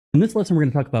In this lesson, we're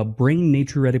going to talk about brain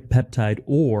natriuretic peptide,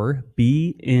 or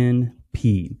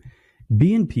BNP.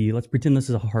 BNP, let's pretend this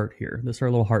is a heart here. This is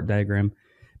our little heart diagram.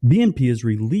 BNP is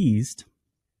released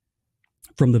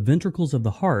from the ventricles of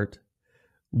the heart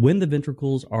when the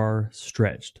ventricles are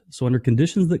stretched. So under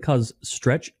conditions that cause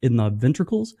stretch in the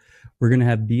ventricles, we're going to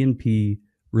have BNP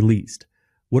released.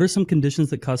 What are some conditions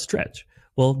that cause stretch?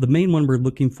 Well, the main one we're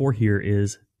looking for here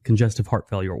is congestive heart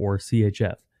failure, or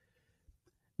CHF.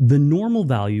 The normal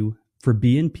value for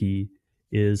BNP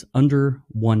is under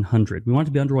 100. We want it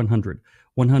to be under 100.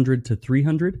 100 to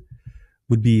 300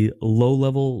 would be low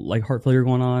level, like heart failure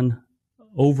going on.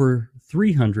 Over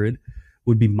 300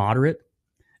 would be moderate.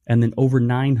 And then over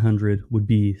 900 would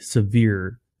be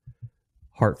severe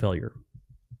heart failure.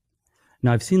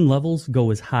 Now, I've seen levels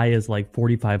go as high as like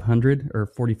 4,500 or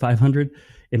 4,500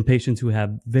 in patients who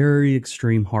have very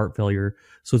extreme heart failure.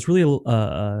 So it's really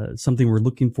something we're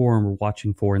looking for and we're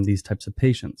watching for in these types of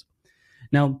patients.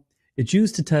 Now, it's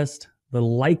used to test the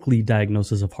likely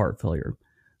diagnosis of heart failure.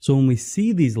 So when we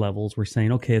see these levels, we're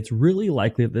saying, okay, it's really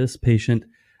likely that this patient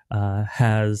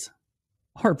has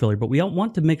heart failure, but we don't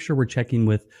want to make sure we're checking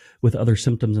with other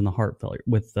symptoms in the heart failure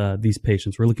with these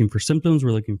patients. We're looking for symptoms,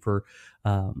 we're looking for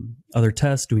other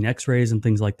tests, doing x-rays and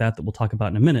things like that we'll talk about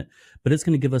in a minute, but it's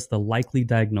going to give us the likely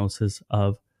diagnosis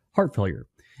of heart failure.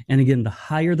 And again, the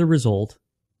higher the result,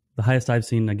 the highest I've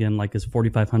seen, again, like is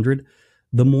 4,500,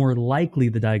 the more likely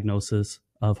the diagnosis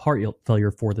of heart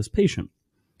failure for this patient.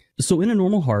 So in a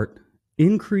normal heart,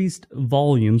 increased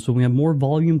volume, so we have more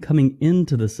volume coming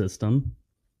into the system.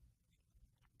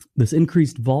 This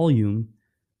increased volume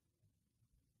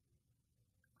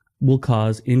will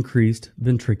cause increased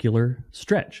ventricular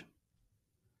stretch.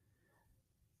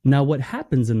 Now, what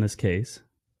happens in this case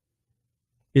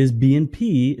is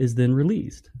BNP is then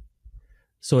released.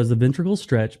 So as the ventricles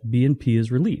stretch, BNP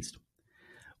is released.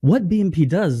 What BNP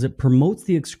does is it promotes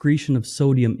the excretion of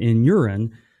sodium in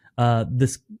urine,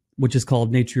 which is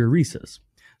called natriuresis.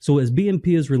 So as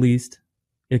BNP is released,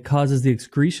 it causes the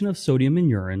excretion of sodium in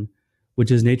urine, which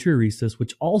is natriuresis,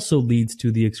 which also leads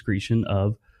to the excretion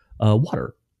of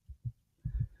water.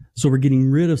 So we're getting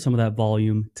rid of some of that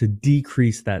volume to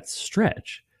decrease that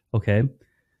stretch, okay?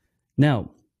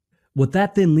 Now, what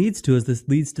that then leads to is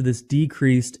this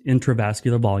decreased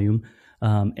intravascular volume,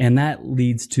 and that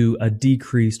leads to a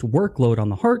decreased workload on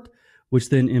the heart, which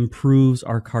then improves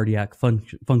our cardiac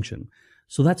function.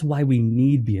 So that's why we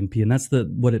need BNP, and that's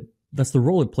the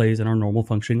role it plays in our normal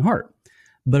functioning heart.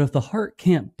 But if the heart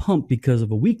can't pump because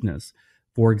of a weakness,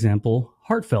 for example,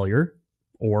 heart failure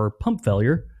or pump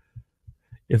failure,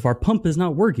 if our pump is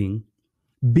not working,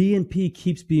 BNP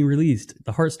keeps being released.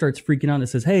 The heart starts freaking out and it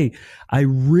says, hey, I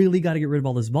really got to get rid of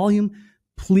all this volume.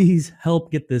 Please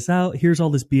help get this out. Here's all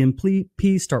this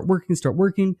BNP, start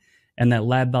working. And that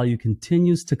lab value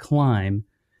continues to climb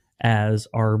as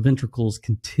our ventricles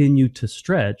continue to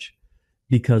stretch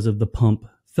because of the pump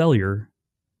failure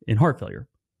in heart failure.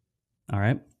 All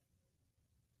right.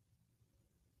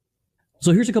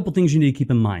 So here's a couple things you need to keep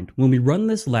in mind. When we run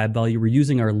this lab value, we're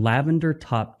using our lavender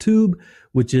top tube,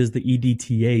 which is the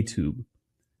EDTA tube.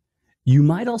 You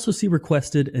might also see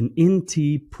requested an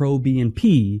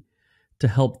NT-proBNP to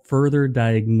help further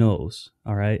diagnose.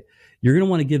 All right. You're going to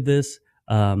want to give this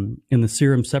in the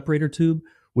serum separator tube,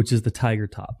 which is the tiger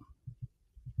top.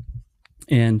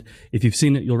 And if you've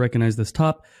seen it, you'll recognize this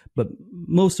top. But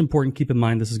most important, keep in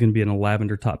mind, this is going to be in a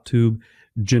lavender top tube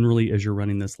generally as you're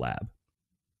running this lab.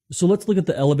 So let's look at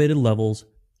the elevated levels,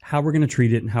 how we're going to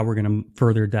treat it, and how we're going to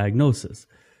further diagnose this.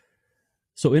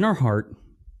 So in our heart,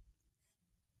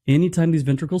 anytime these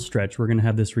ventricles stretch, we're going to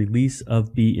have this release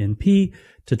of BNP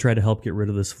to try to help get rid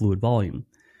of this fluid volume.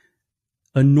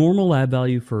 A normal lab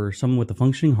value for someone with a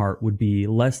functioning heart would be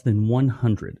less than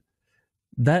 100.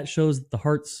 That shows that the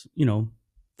heart's,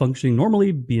 functioning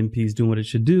normally, BNP is doing what it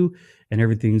should do, and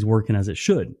everything's working as it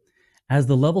should. As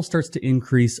the level starts to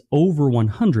increase over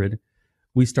 100,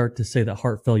 we start to say that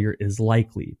heart failure is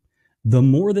likely. The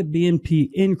more that BNP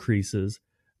increases,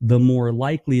 the more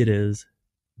likely it is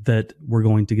that we're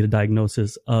going to get a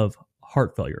diagnosis of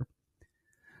heart failure.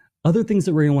 Other things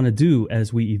that we're going to want to do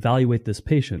as we evaluate this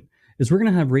patient is we're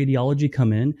going to have radiology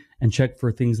come in and check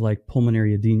for things like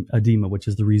pulmonary edema, which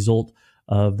is the result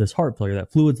of this heart failure.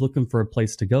 That fluid's looking for a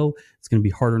place to go. It's going to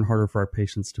be harder and harder for our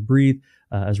patients to breathe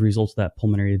as a result of that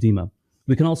pulmonary edema.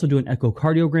 We can also do an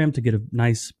echocardiogram to get a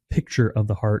nice picture of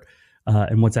the heart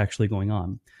and what's actually going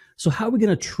on. So how are we going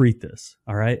to treat this?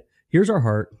 All right, here's our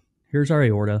heart. Here's our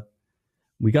aorta.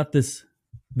 We got these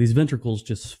ventricles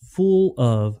just full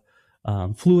of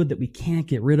fluid that we can't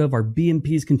get rid of. Our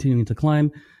BNP is continuing to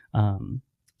climb.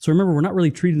 So remember, we're not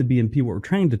really treating the BNP. What we're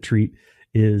trying to treat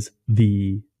is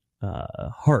the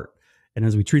heart. And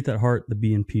as we treat that heart, the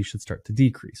BNP should start to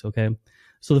decrease, okay?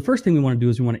 So the first thing we want to do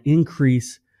is we want to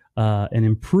increase and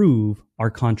improve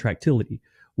our contractility.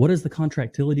 What is the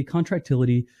contractility?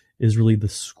 Contractility is really the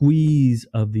squeeze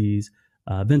of these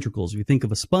ventricles. If you think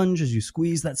of a sponge, as you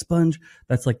squeeze that sponge,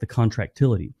 that's like the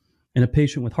contractility. In a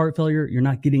patient with heart failure, you're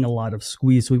not getting a lot of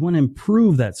squeeze, so we want to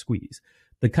improve that squeeze.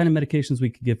 The kind of medications we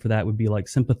could give for that would be like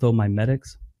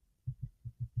sympathomimetics.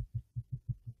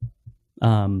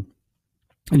 And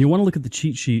you want to look at the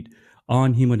cheat sheet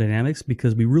on hemodynamics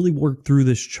because we really work through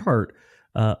this chart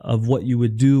of what you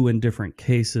would do in different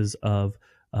cases of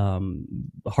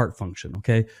heart function,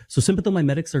 okay? So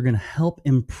sympathomimetics are going to help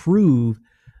improve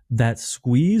that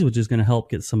squeeze, which is going to help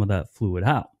get some of that fluid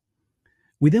out.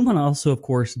 We then want to also, of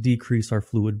course, decrease our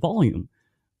fluid volume,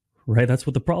 right? That's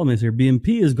what the problem is here.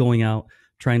 BNP is going out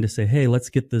trying to say, hey, let's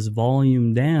get this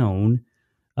volume down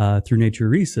through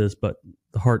natriuresis, but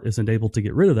the heart isn't able to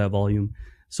get rid of that volume.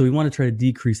 So we want to try to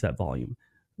decrease that volume.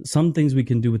 Some things we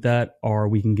can do with that are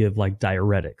we can give like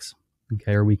diuretics,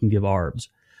 okay, or we can give ARBs.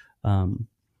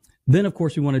 Then, of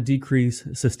course, we want to decrease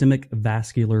systemic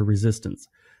vascular resistance.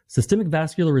 Systemic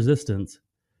vascular resistance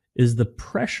is the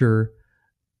pressure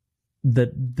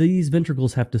that these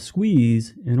ventricles have to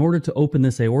squeeze in order to open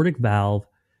this aortic valve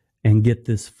and get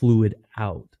this fluid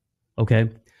out, okay?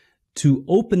 To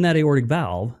open that aortic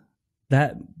valve,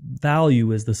 that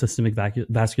value is the systemic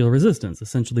vascular resistance,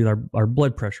 essentially our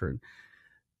blood pressure.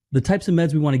 The types of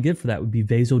meds we want to give for that would be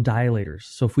vasodilators.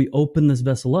 So if we open this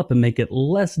vessel up and make it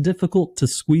less difficult to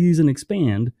squeeze and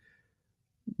expand,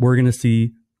 we're going to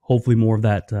see hopefully more of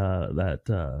that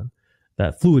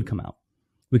fluid come out.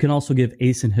 We can also give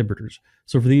ACE inhibitors.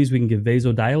 So for these, we can give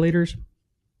vasodilators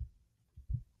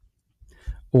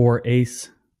or ACE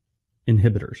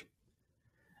inhibitors.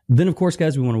 Then, of course,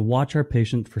 guys, we want to watch our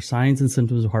patient for signs and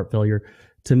symptoms of heart failure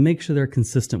to make sure they're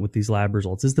consistent with these lab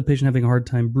results. Is the patient having a hard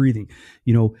time breathing?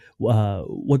 You know,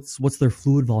 what's their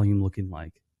fluid volume looking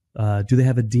like? Do they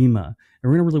have edema? And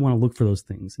we're going to really want to look for those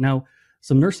things. Now,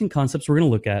 some nursing concepts we're going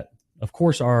to look at, of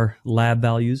course, are lab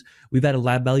values. We've added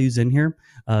lab values in here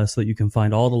so that you can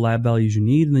find all the lab values you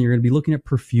need. And then you're going to be looking at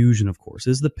perfusion, of course.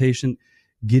 Is the patient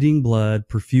getting blood,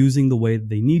 perfusing the way that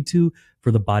they need to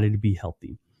for the body to be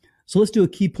healthy? So let's do a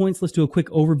key points. Let's do a quick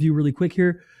overview really quick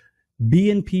here.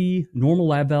 BNP normal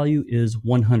lab value is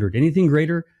 100. Anything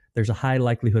greater, there's a high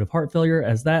likelihood of heart failure.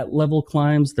 As that level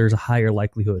climbs, there's a higher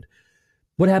likelihood.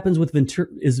 What happens with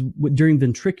during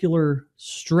ventricular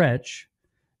stretch,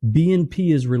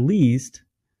 BNP is released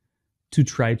to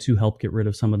try to help get rid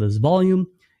of some of this volume.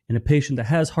 In a patient that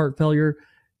has heart failure,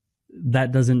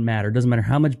 that doesn't matter. It doesn't matter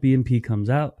how much BNP comes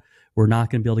out. We're not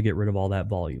going to be able to get rid of all that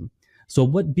volume. So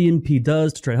what BNP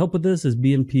does to try to help with this is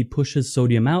BNP pushes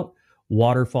sodium out.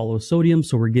 Water follows sodium,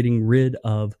 so we're getting rid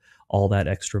of all that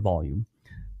extra volume.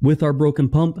 With our broken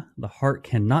pump, the heart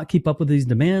cannot keep up with these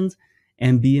demands,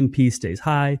 and BNP stays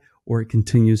high, or it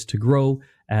continues to grow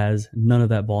as none of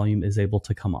that volume is able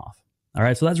to come off. All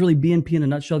right, so that's really BNP in a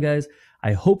nutshell, guys.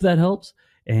 I hope that helps,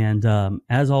 and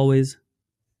as always,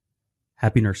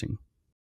 happy nursing.